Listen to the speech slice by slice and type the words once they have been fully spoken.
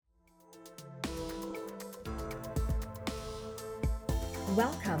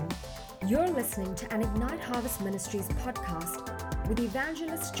Welcome. You're listening to an Ignite Harvest Ministries podcast with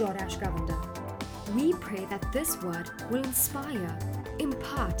Evangelist Jordash Govender. We pray that this word will inspire,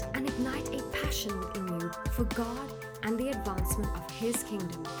 impart, and ignite a passion within you for God and the advancement of His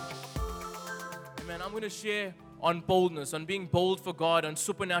kingdom. Amen. I'm going to share on boldness, on being bold for God, on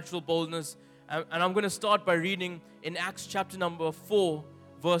supernatural boldness. And I'm going to start by reading in Acts chapter number 4,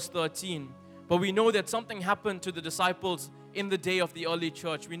 verse 13. But we know that something happened to the disciples in the day of the early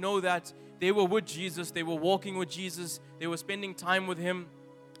church. We know that they were with Jesus, they were walking with Jesus, they were spending time with Him.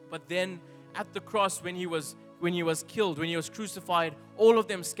 But then at the cross, when He was killed, when He was crucified, all of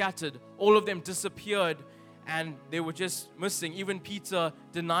them scattered, all of them disappeared, and they were just missing. Even Peter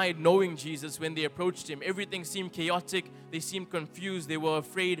denied knowing Jesus when they approached Him. Everything seemed chaotic, they seemed confused, they were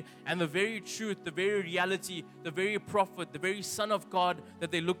afraid, and the very truth, the very reality, the very prophet, the very Son of God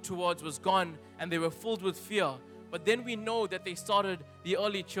that they looked towards was gone, and they were filled with fear. But then we know that they started the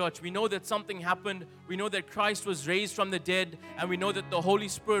early church. We know that something happened. We know that Christ was raised from the dead. And we know that the Holy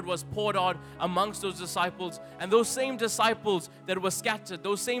Spirit was poured out amongst those disciples. And those same disciples that were scattered,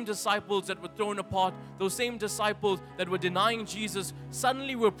 those same disciples that were thrown apart, those same disciples that were denying Jesus,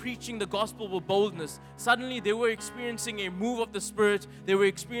 suddenly were preaching the gospel with boldness. Suddenly they were experiencing a move of the Spirit. They were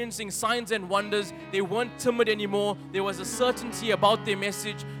experiencing signs and wonders. They weren't timid anymore. There was a certainty about their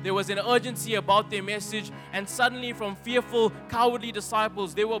message. There was an urgency about their message. And suddenly from fearful, cowardly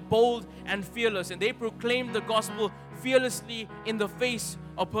disciples, they were bold and fearless, and they proclaimed the gospel fearlessly in the face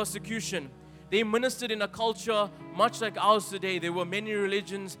of persecution. They ministered in a culture much like ours today. There were many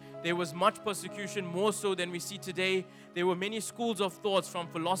religions. There was much persecution, more so than we see today. There were many schools of thoughts, from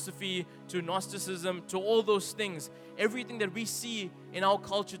philosophy to Gnosticism to all those things. Everything that we see in our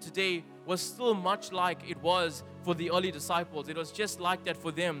culture today was still much like it was for the early disciples. It was just like that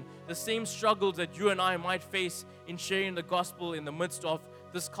for them. The same struggles that you and I might face in sharing the gospel in the midst of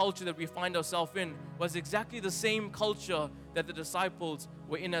this culture that we find ourselves in was exactly the same culture that the disciples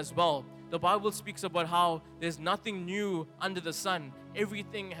were in as well. The Bible speaks about how there's nothing new under the sun.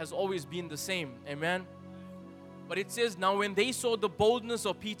 Everything has always been the same. Amen? But it says, now when they saw the boldness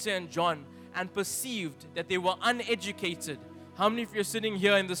of Peter and John and perceived that they were uneducated. How many of you are sitting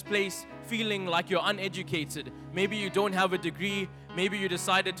here in this place feeling like you're uneducated? Maybe you don't have a degree. Maybe you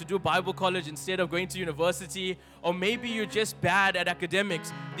decided to do Bible college instead of going to university. Or maybe you're just bad at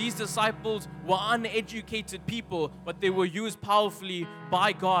academics. These disciples were uneducated people, but they were used powerfully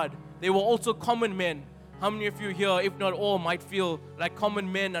by God. They were also common men. How many of you here, if not all, might feel like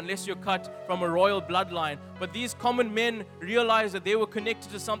common men unless you're cut from a royal bloodline? But these common men realized that they were connected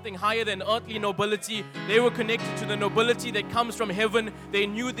to something higher than earthly nobility. They were connected to the nobility that comes from heaven. They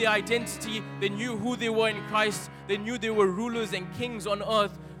knew their identity. They knew who they were in Christ. They knew they were rulers and kings on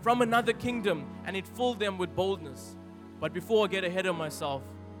earth from another kingdom, and it filled them with boldness. But before I get ahead of myself,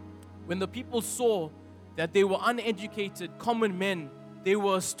 when the people saw that they were uneducated, common men, they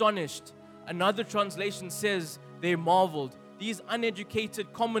were astonished. Another translation says they marveled. These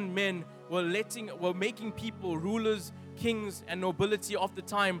uneducated common men were making people, rulers, kings, and nobility of the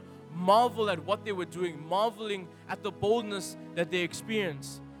time, marvel at what they were doing, marveling at the boldness that they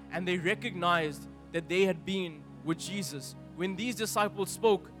experienced. And they recognized that they had been with Jesus. When these disciples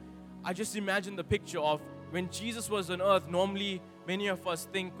spoke, I just imagine the picture of when Jesus was on earth. Normally, many of us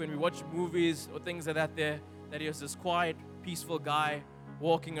think when we watch movies or things like that he was this quiet, peaceful guy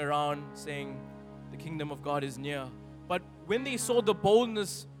walking around saying, the kingdom of God is near. But when they saw the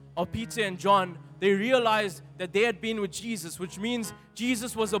boldness of Peter and John, they realized that they had been with Jesus, which means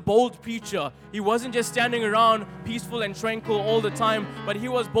Jesus was a bold preacher. He wasn't just standing around peaceful and tranquil all the time, but he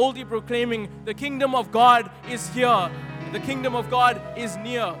was boldly proclaiming, the kingdom of God is here. The kingdom of God is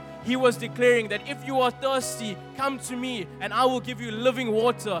near. He was declaring that if you are thirsty, come to me and I will give you living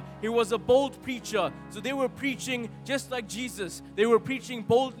water. He was a bold preacher. So they were preaching just like Jesus. They were preaching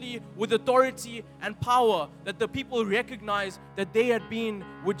boldly with authority and power, that the people recognized that they had been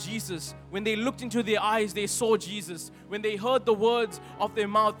with Jesus. When they looked into their eyes, they saw Jesus. When they heard the words of their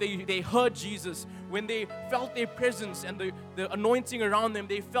mouth, they heard Jesus. When they felt their presence and the anointing around them,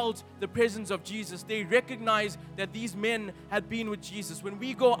 they felt the presence of Jesus. They recognized that these men had been with Jesus. When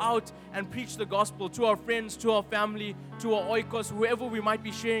we go out and preach the gospel to our friends, to our family, to our oikos, whoever we might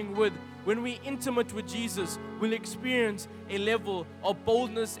be sharing with, when we're intimate with Jesus, we'll experience a level of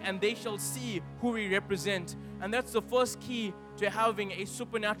boldness, and they shall see who we represent. And that's the first key to having a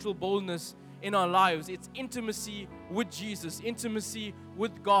supernatural boldness in our lives. It's intimacy with Jesus, intimacy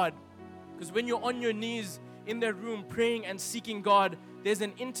with God. Because when you're on your knees in that room praying and seeking God, there's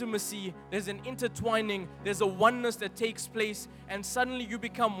an intimacy, there's an intertwining, there's a oneness that takes place, and suddenly you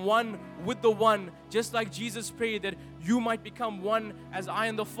become one with the one, just like Jesus prayed that you might become one as I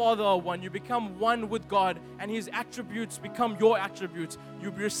and the Father are one. You become one with God, and His attributes become your attributes. You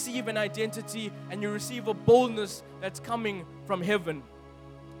receive an identity, and you receive a boldness that's coming from heaven.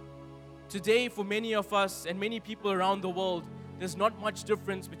 Today, for many of us and many people around the world, there's not much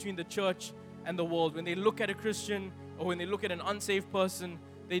difference between the church and the world. When they look at a Christian or when they look at an unsaved person,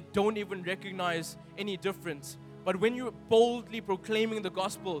 they don't even recognize any difference. But when you're boldly proclaiming the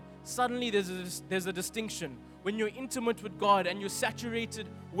gospel, suddenly there's a distinction. When you're intimate with God and you're saturated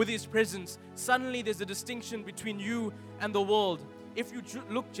with His presence, suddenly there's a distinction between you and the world. If you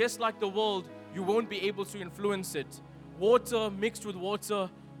look just like the world, you won't be able to influence it. Water mixed with water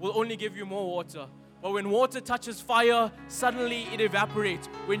will only give you more water. But when water touches fire, suddenly it evaporates.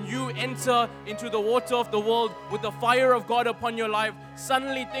 When you enter into the water of the world with the fire of God upon your life,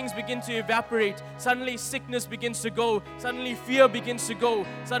 suddenly things begin to evaporate. Suddenly sickness begins to go. Suddenly fear begins to go.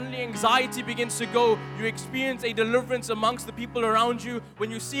 Suddenly anxiety begins to go. You experience a deliverance amongst the people around you. When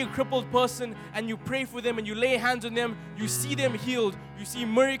you see a crippled person and you pray for them and you lay hands on them, you see them healed. You see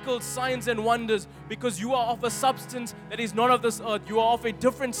miracles, signs and wonders, because you are of a substance that is not of this earth. You are of a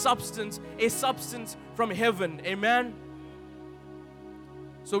different substance, a substance from heaven. Amen.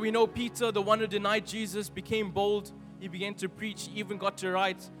 So we know Peter, the one who denied Jesus, became bold. He began to preach. He even got to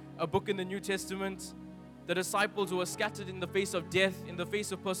write a book in the New Testament. The disciples who were scattered in the face of death, in the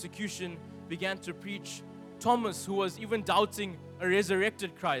face of persecution, began to preach. Thomas, who was even doubting a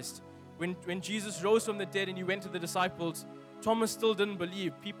resurrected Christ, when Jesus rose from the dead and He went to the disciples, Thomas still didn't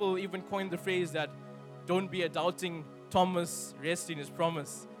believe. People even coined the phrase that, don't be a doubting Thomas, rest in his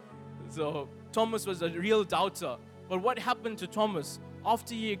promise. So Thomas was a real doubter. But what happened to Thomas?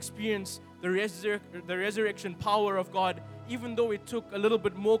 After he experienced the resurrection power of God, even though it took a little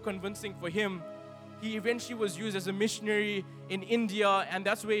bit more convincing for him, he eventually was used as a missionary in India, and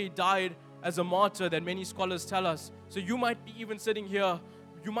that's where he died as a martyr, that many scholars tell us. So you might be even sitting here,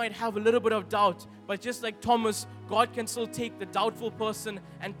 you might have a little bit of doubt, but just like Thomas, God can still take the doubtful person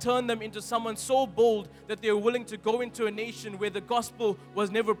and turn them into someone so bold that they're willing to go into a nation where the gospel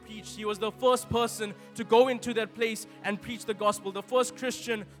was never preached. He was the first person to go into that place and preach the gospel. The first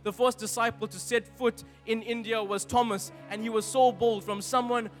Christian, the first disciple to set foot in India was Thomas, and he was so bold, from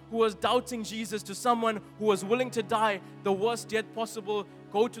someone who was doubting Jesus to someone who was willing to die the worst death possible,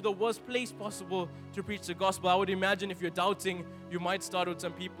 go to the worst place possible to preach the gospel. I would imagine if you're doubting, you might start with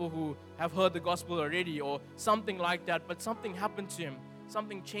some people who have heard the gospel already or something like that, but something happened to him.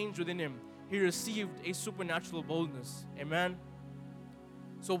 Something changed within him. He received a supernatural boldness. Amen?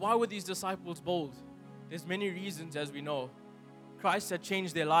 So why were these disciples bold? There's many reasons, as we know. Christ had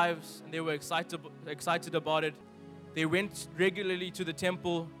changed their lives and they were excited about it. They went regularly to the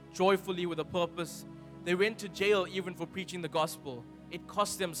temple, joyfully with a purpose. They went to jail even for preaching the gospel. It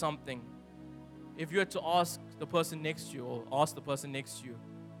cost them something. If you had to ask the person next to you or ask the person next to you,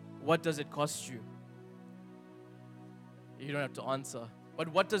 what does it cost you? You don't have to answer. But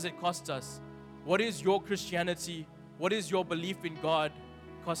what does it cost us? What is your Christianity? What is your belief in God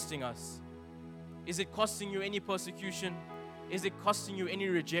costing us? Is it costing you any persecution? Is it costing you any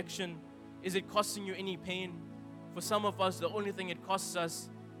rejection? Is it costing you any pain? For some of us, the only thing it costs us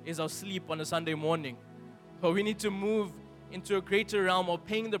is our sleep on a Sunday morning. But we need to move into a greater realm of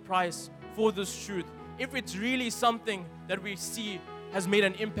paying the price for this truth. If it's really something that we see has made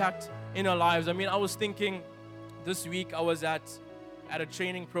an impact in our lives. I mean, I was thinking this week I was at a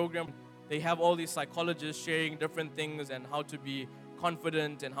training program. They have all these psychologists sharing different things and how to be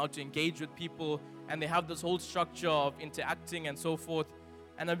confident and how to engage with people. And they have this whole structure of interacting and so forth.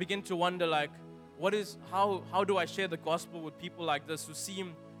 And I begin to wonder, like, how do I share the gospel with people like this who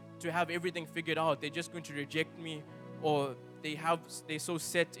seem to have everything figured out? They're just going to reject me, or they're so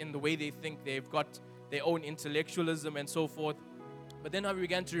set in the way they think. They've got their own intellectualism and so forth. But then I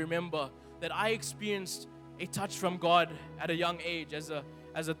began to remember that I experienced a touch from God at a young age. As a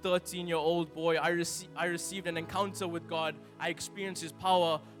 13-year-old boy, I received an encounter with God. I experienced His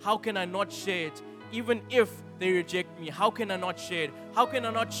power. How can I not share it? Even if they reject me, how can I not share it? How can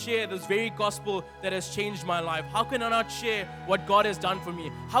I not share this very gospel that has changed my life? How can I not share what God has done for me?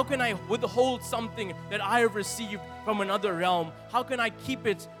 How can I withhold something that I have received from another realm? How can I keep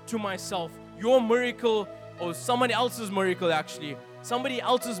it to myself? Your miracle, or somebody else's miracle actually, somebody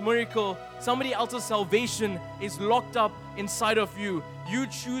else's miracle, somebody else's salvation is locked up inside of you. You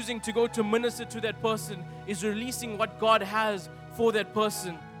choosing to go to minister to that person is releasing what God has for that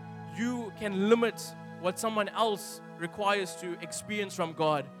person. You can limit what someone else requires to experience from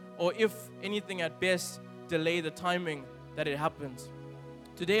God, or if anything at best, delay the timing that it happens.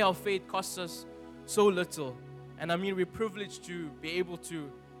 Today, our faith costs us so little. And I mean, we're privileged to be able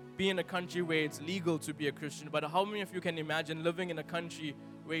to be in a country where it's legal to be a Christian. But how many of you can imagine living in a country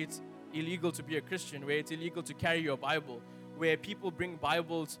where it's illegal to be a Christian, where it's illegal to carry your Bible, where people bring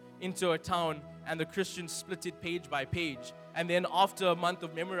Bibles into a town and the Christians split it page by page, and then after a month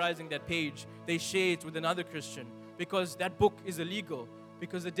of memorizing that page, they share it with another Christian because that book is illegal,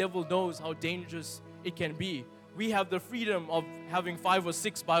 because the devil knows how dangerous it can be. We have the freedom of having 5 or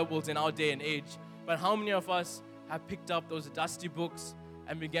 6 Bibles in our day and age, but how many of us have picked up those dusty books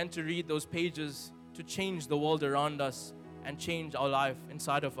and began to read those pages to change the world around us and change our life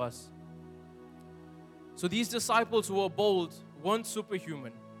inside of us? So these disciples who were bold weren't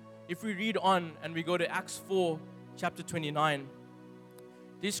superhuman. If we read on and we go to Acts 4, chapter 29,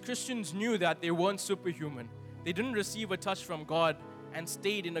 these Christians knew that they weren't superhuman. They didn't receive a touch from God and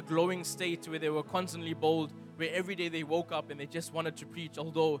stayed in a glowing state where they were constantly bold, where every day they woke up and they just wanted to preach,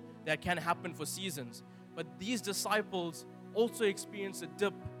 although that can happen for seasons. But these disciples also experienced a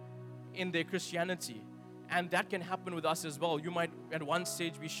dip in their Christianity, and that can happen with us as well. You might at one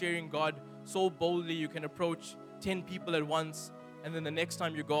stage be sharing God so boldly you can approach 10 people at once, and then the next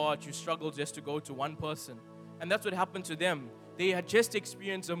time you go out, you struggle just to go to one person. And that's what happened to them. They had just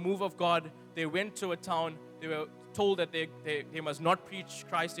experienced a move of God. They went to a town. They were told that they must not preach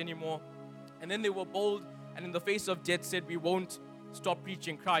Christ anymore. And then they were bold, and in the face of death said, we won't stop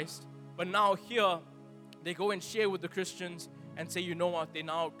preaching Christ. But now here, they go and share with the Christians and say, you know what, they're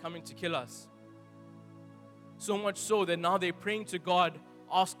now coming to kill us. So much so that now they're praying to God,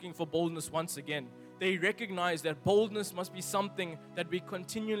 asking for boldness once again. They recognize that boldness must be something that we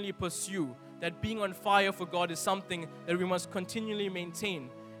continually pursue, that being on fire for God is something that we must continually maintain.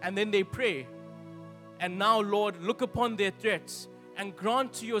 And then they pray. And now, Lord, look upon their threats and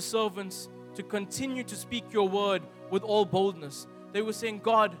grant to your servants to continue to speak your word with all boldness. They were saying,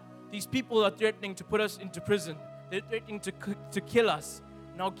 God, these people are threatening to put us into prison. They're threatening to kill us.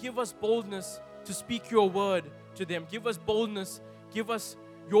 Now give us boldness to speak your word to them. Give us boldness. Give us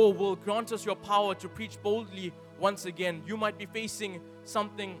your will. Grant us your power to preach boldly once again. You might be facing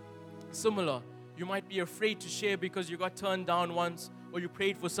something similar. You might be afraid to share because you got turned down once, or you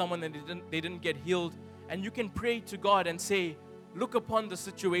prayed for someone and they didn't get healed. And you can pray to God and say, look upon the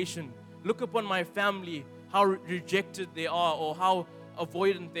situation. Look upon my family, how rejected they are or how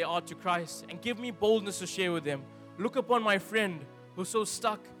avoidant they are to Christ, and give me boldness to share with them. Look upon my friend who's so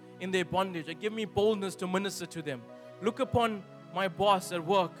stuck in their bondage, and give me boldness to minister to them. Look upon my boss at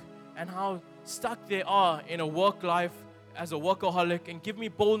work and how stuck they are in a work life as a workaholic, and give me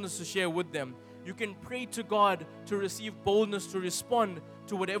boldness to share with them. You can pray to God to receive boldness to respond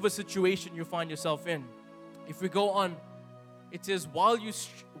to whatever situation you find yourself in. If we go on, it says, while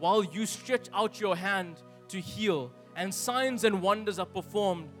you stretch out your hand to heal, and signs and wonders are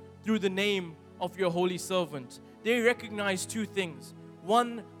performed through the name of your holy servant. They recognize 2 things.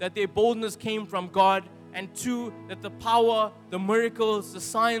 1, that their boldness came from God, and 2, that the power, the miracles, the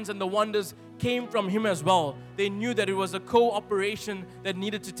signs and the wonders came from Him as well. They knew that it was a cooperation that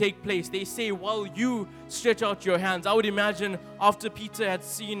needed to take place. They say, while you stretch out your hands. I would imagine after Peter had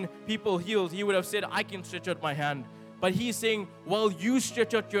seen people healed, he would have said, I can stretch out my hand. But he's saying, while you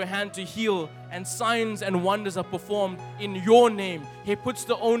stretch out your hand to heal and signs and wonders are performed in your name. He puts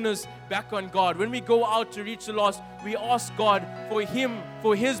the onus back on God. When we go out to reach the lost, we ask God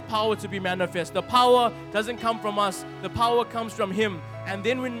for His power to be manifest. The power doesn't come from us. The power comes from Him. And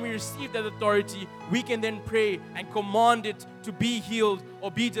then when we receive that authority, we can then pray and command it to be healed or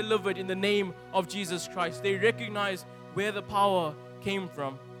be delivered in the name of Jesus Christ. They recognize where the power came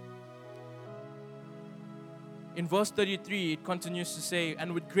from. In verse 33, it continues to say,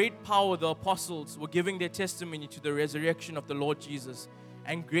 and with great power the apostles were giving their testimony to the resurrection of the Lord Jesus,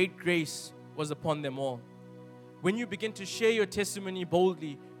 and great grace was upon them all. When you begin to share your testimony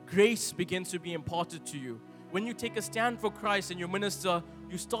boldly, grace begins to be imparted to you. When you take a stand for Christ and you minister,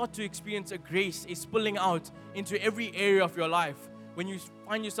 you start to experience a grace, a spilling out into every area of your life. When you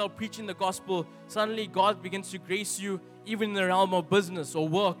find yourself preaching the gospel, suddenly God begins to grace you even in the realm of business or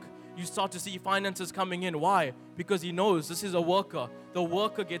work. You start to see finances coming in. Why? Because He knows this is a worker. The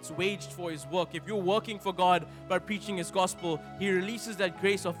worker gets waged for his work. If you're working for God by preaching His gospel, He releases that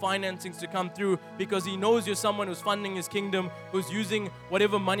grace of financing to come through because He knows you're someone who's funding His kingdom, who's using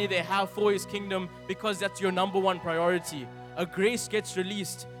whatever money they have for His kingdom because that's your number one priority. A grace gets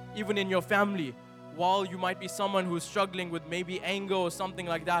released even in your family. While you might be someone who's struggling with maybe anger or something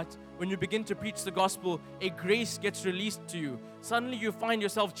like that, when you begin to preach the gospel, a grace gets released to you. Suddenly you find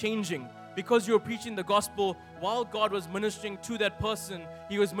yourself changing. because you were preaching the gospel, while God was ministering to that person,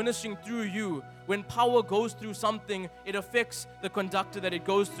 He was ministering through you. When power goes through something, it affects the conductor that it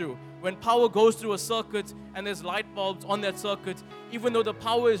goes through. When power goes through a circuit and there's light bulbs on that circuit, even though the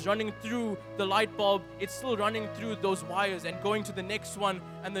power is running through the light bulb, it's still running through those wires and going to the next one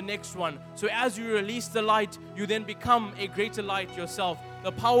and the next one. So as you release the light, you then become a greater light yourself.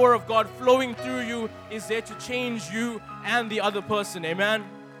 The power of God flowing through you is there to change you and the other person. Amen.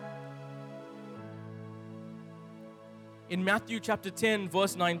 In Matthew chapter 10,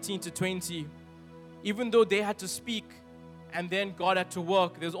 verse 19 to 20, even though they had to speak and then God had to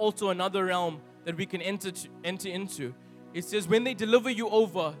work, there's also another realm that we can enter into. It says, when they deliver you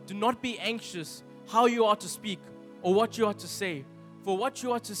over, do not be anxious how you are to speak or what you are to say. For what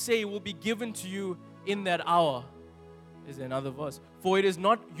you are to say will be given to you in that hour. Is there another verse? For it is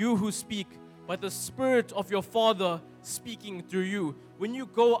not you who speak, but the Spirit of your Father speaking through you. When you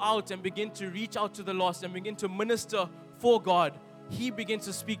go out and begin to reach out to the lost and begin to minister for God, He begins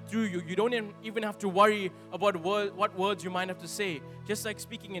to speak through you. You don't even have to worry about what words you might have to say. Just like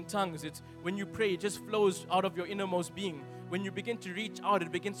speaking in tongues, it's when you pray, it just flows out of your innermost being. When you begin to reach out,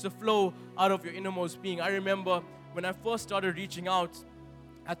 it begins to flow out of your innermost being. I remember when I first started reaching out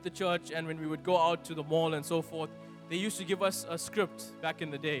at the church and when we would go out to the mall and so forth, they used to give us a script back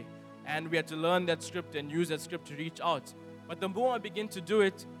in the day. And we had to learn that script and use that script to reach out. But the more I began to do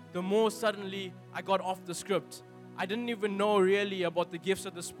it, the more suddenly I got off the script. I didn't even know really about the gifts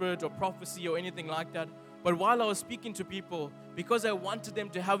of the Spirit or prophecy or anything like that. But while I was speaking to people, because I wanted them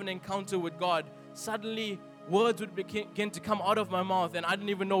to have an encounter with God, suddenly words would begin to come out of my mouth and I didn't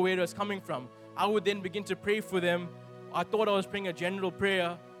even know where it was coming from. I would then begin to pray for them. I thought I was praying a general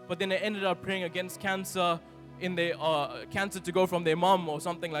prayer, but then I ended up praying against cancer, in their cancer to go from their mom or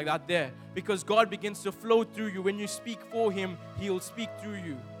something like that there. Because God begins to flow through you. When you speak for Him, He'll speak through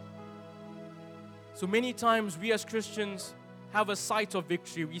you. So many times we as Christians have a sight of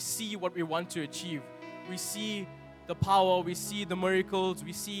victory. We see what we want to achieve. We see the power, we see the miracles,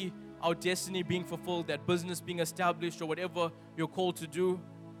 we see our destiny being fulfilled, that business being established or whatever you're called to do.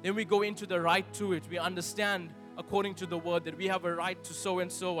 Then we go into the right to it. We understand according to the word that we have a right to so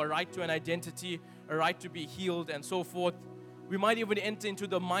and so, a right to an identity, a right to be healed and so forth. We might even enter into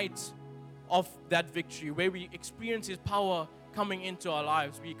the might of that victory where we experience His power coming into our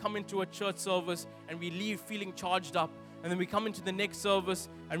lives. We come into a church service and we leave feeling charged up, and then we come into the next service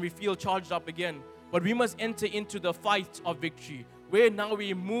and we feel charged up again. But we must enter into the fight of victory, where now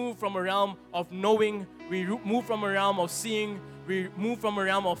we move from a realm of knowing, we move from a realm of seeing, we move from a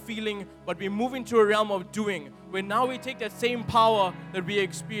realm of feeling, but we move into a realm of doing, where now we take that same power that we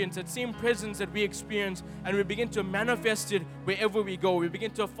experience, that same presence that we experience, and we begin to manifest it wherever we go. We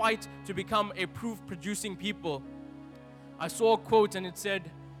begin to fight to become a proof-producing people. I saw a quote and it said,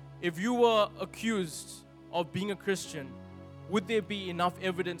 if you were accused of being a Christian, would there be enough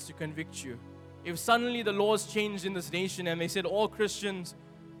evidence to convict you? If suddenly the laws changed in this nation and they said all Christians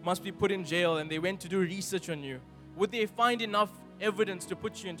must be put in jail and they went to do research on you, would they find enough evidence to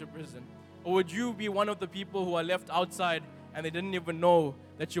put you into prison? Or would you be one of the people who are left outside and they didn't even know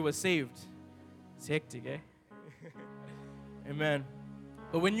that you were saved? It's hectic, eh? Amen.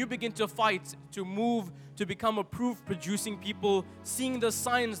 But when you begin to fight, to move, to become a proof-producing people, seeing the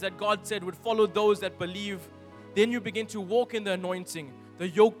signs that God said would follow those that believe, then you begin to walk in the anointing. The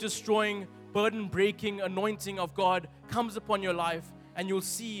yoke-destroying, burden-breaking anointing of God comes upon your life, and you'll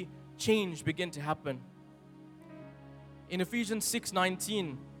see change begin to happen. In Ephesians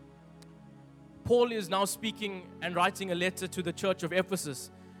 6:19, Paul is now speaking and writing a letter to the church of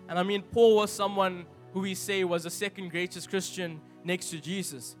Ephesus. And I mean, Paul was someone who we say was the second greatest Christian next to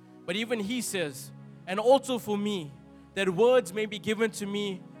Jesus. But even he says, and also for me, that words may be given to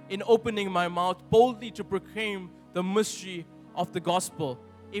me in opening my mouth boldly to proclaim the mystery of the gospel.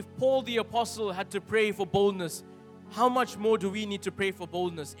 If Paul the apostle had to pray for boldness, how much more do we need to pray for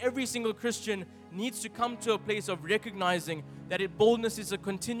boldness? Every single Christian needs to come to a place of recognizing that boldness is a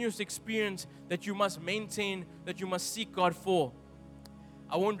continuous experience that you must maintain, that you must seek God for.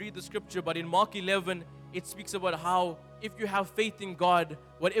 I won't read the scripture, but in Mark 11, it speaks about how if you have faith in God,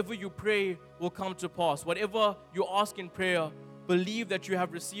 whatever you pray will come to pass. Whatever you ask in prayer, believe that you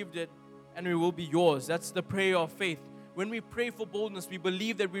have received it and it will be yours. That's the prayer of faith. When we pray for boldness, we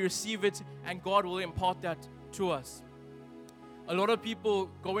believe that we receive it and God will impart that to us. A lot of people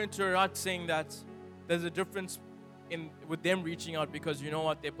go into a rut saying that there's a difference with them reaching out because you know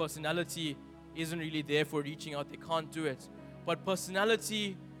what, their personality isn't really there for reaching out. They can't do it. But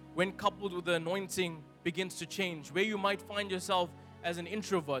personality, when coupled with the anointing, begins to change. Where you might find yourself as an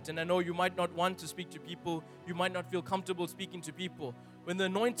introvert, and I know you might not want to speak to people, you might not feel comfortable speaking to people. when the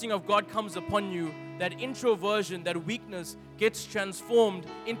anointing of God comes upon you, that introversion, that weakness gets transformed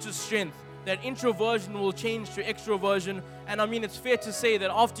into strength. That introversion will change to extroversion. And I mean, it's fair to say that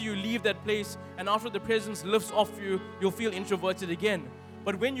after you leave that place and after the presence lifts off you, you'll feel introverted again.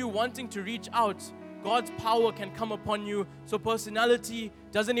 But when you're wanting to reach out, God's power can come upon you, so personality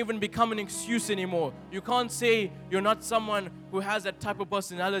doesn't even become an excuse anymore. You can't say you're not someone who has that type of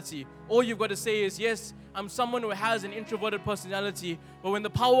personality. All you've got to say is, yes, I'm someone who has an introverted personality, but when the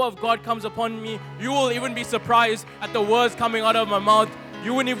power of God comes upon me, you will even be surprised at the words coming out of my mouth.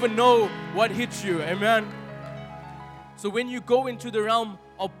 You wouldn't even know what hit you. Amen. So when you go into the realm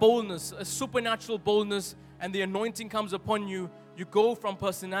of boldness, a supernatural boldness, and the anointing comes upon you, you go from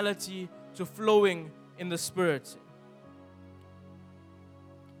personality to flowing in the Spirit.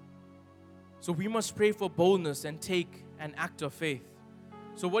 So we must pray for boldness and take an act of faith.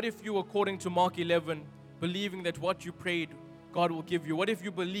 So what if you, according to Mark 11, believing that what you prayed, God will give you? What if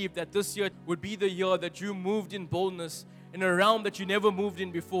you believe that this year would be the year that you moved in boldness in a realm that you never moved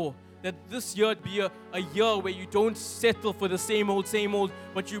in before? That this year be a year where you don't settle for the same old,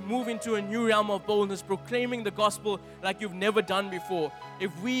 but you move into a new realm of boldness, proclaiming the gospel like you've never done before.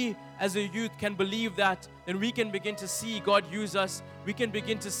 If we as a youth can believe that, then we can begin to see God use us. We can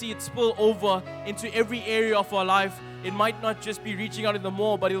begin to see it spill over into every area of our life. It might not just be reaching out in the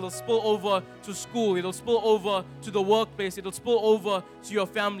mall, but it'll spill over to school. It'll spill over to the workplace. It'll spill over to your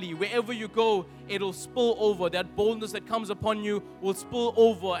family. Wherever you go, it'll spill over. That boldness that comes upon you will spill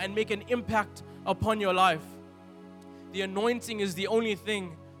over and make an impact upon your life. The anointing is the only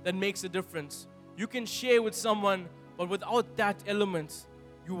thing that makes a difference. You can share with someone, but without that element,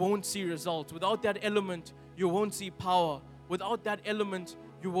 you won't see results. Without that element, you won't see power. Without that element,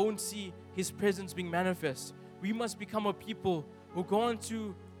 you won't see His presence being manifest. We must become a people who go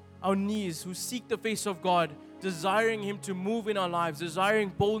onto our knees, who seek the face of God, desiring Him to move in our lives,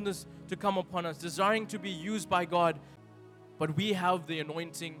 desiring boldness to come upon us, desiring to be used by God. But we have the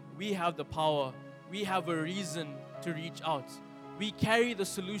anointing, we have the power, we have a reason to reach out. We carry the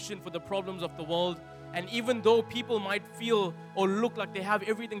solution for the problems of the world. And even though people might feel or look like they have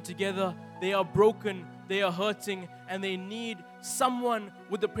everything together, they are broken, they are hurting, and they need someone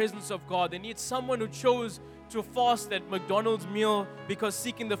with the presence of God. They need someone who chose to fast that McDonald's meal because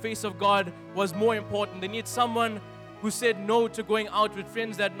seeking the face of God was more important. They need someone who said no to going out with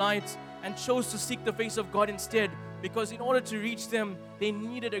friends that night and chose to seek the face of God instead, because in order to reach them, they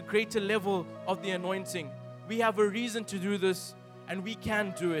needed a greater level of the anointing. We have a reason to do this, and we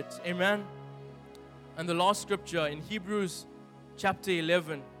can do it. Amen. And the last scripture in Hebrews chapter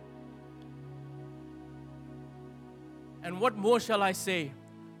 11. And what more shall I say?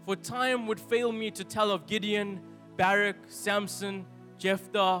 For time would fail me to tell of Gideon, Barak, Samson,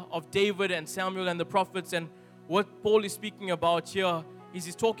 Jephthah, of David and Samuel and the prophets. And what Paul is speaking about here is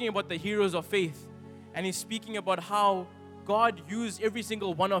he's talking about the heroes of faith. And he's speaking about how God used every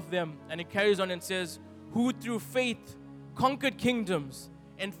single one of them. And he carries on and says, who through faith conquered kingdoms,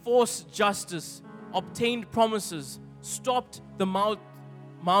 enforced justice, obtained promises, stopped the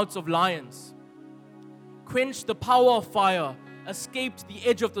mouths of lions, quenched the power of fire, escaped the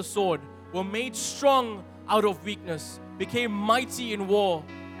edge of the sword, were made strong out of weakness, became mighty in war,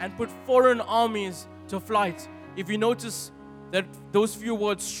 and put foreign armies to flight. If you notice that those few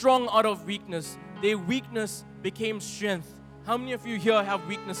words, strong out of weakness, their weakness became strength. How many of you here have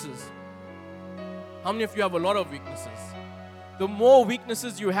weaknesses? How many of you have a lot of weaknesses? The more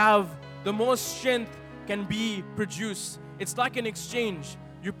weaknesses you have, the more strength can be produced. It's like an exchange.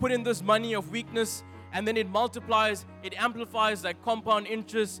 You put in this money of weakness, and then it multiplies, it amplifies like compound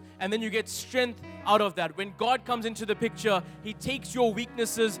interest, and then you get strength out of that. When God comes into the picture, He takes your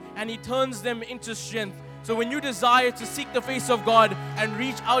weaknesses and He turns them into strength. So when you desire to seek the face of God and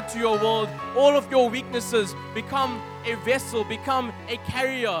reach out to your world, all of your weaknesses become a vessel, become a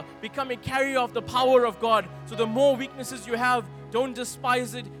carrier of the power of God. So the more weaknesses you have, don't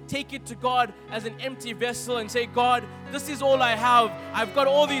despise it. Take it to God as an empty vessel and say, God, this is all I have. I've got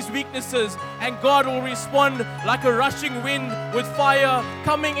all these weaknesses. And God will respond like a rushing wind with fire,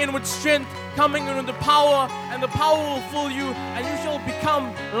 coming in with strength, coming in with the power, and the power will fill you, and you shall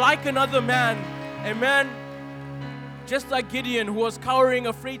become like another man. Amen. Just like Gideon, who was cowering,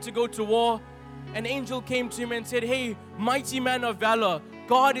 afraid to go to war, an angel came to him and said, hey, mighty man of valor,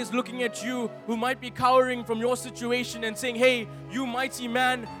 God is looking at you who might be cowering from your situation and saying, hey, you mighty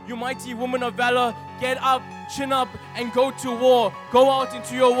man, you mighty woman of valor, get up, chin up, and go to war. Go out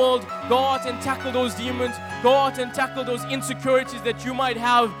into your world. Go out and tackle those demons. Go out and tackle those insecurities that you might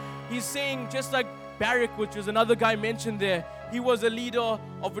have. He's saying, just like Barak, which was another guy mentioned there, he was a leader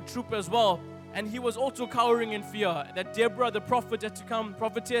of a troop as well. And he was also cowering in fear. That Deborah, the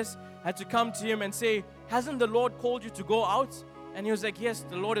prophetess, had to come to him and say, hasn't the Lord called you to go out? And he was like, yes,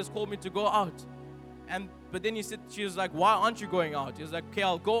 the Lord has called me to go out. But then she was like, why aren't you going out? He was like, okay,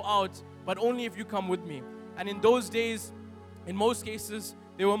 I'll go out, but only if you come with me. And in those days, in most cases,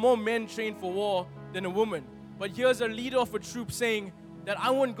 there were more men trained for war than a woman. But here's a leader of a troop saying that I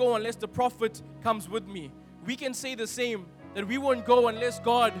won't go unless the prophet comes with me. We can say the same, that we won't go unless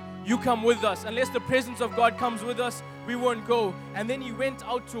God, you come with us. Unless the presence of God comes with us, we won't go. And then he went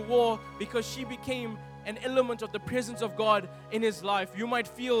out to war because she became an element of the presence of God in his life. You might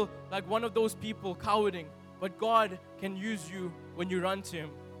feel like one of those people cowering, but God can use you when you run to him.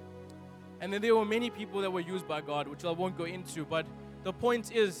 And then there were many people that were used by God, which I won't go into, but the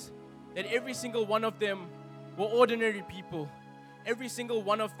point is that every single one of them were ordinary people. Every single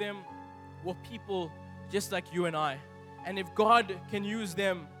one of them were people just like you and I. And if God can use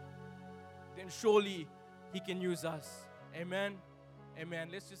them, then surely he can use us. Amen. Amen.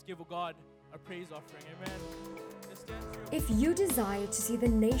 Let's just give God a praise offering. Amen. Let's stand for If you desire to see the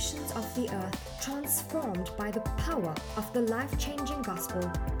nations of the earth transformed by the power of the life-changing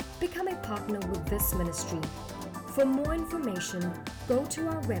gospel, become a partner with this ministry. For more information, go to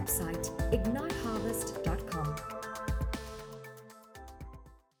our website, ignite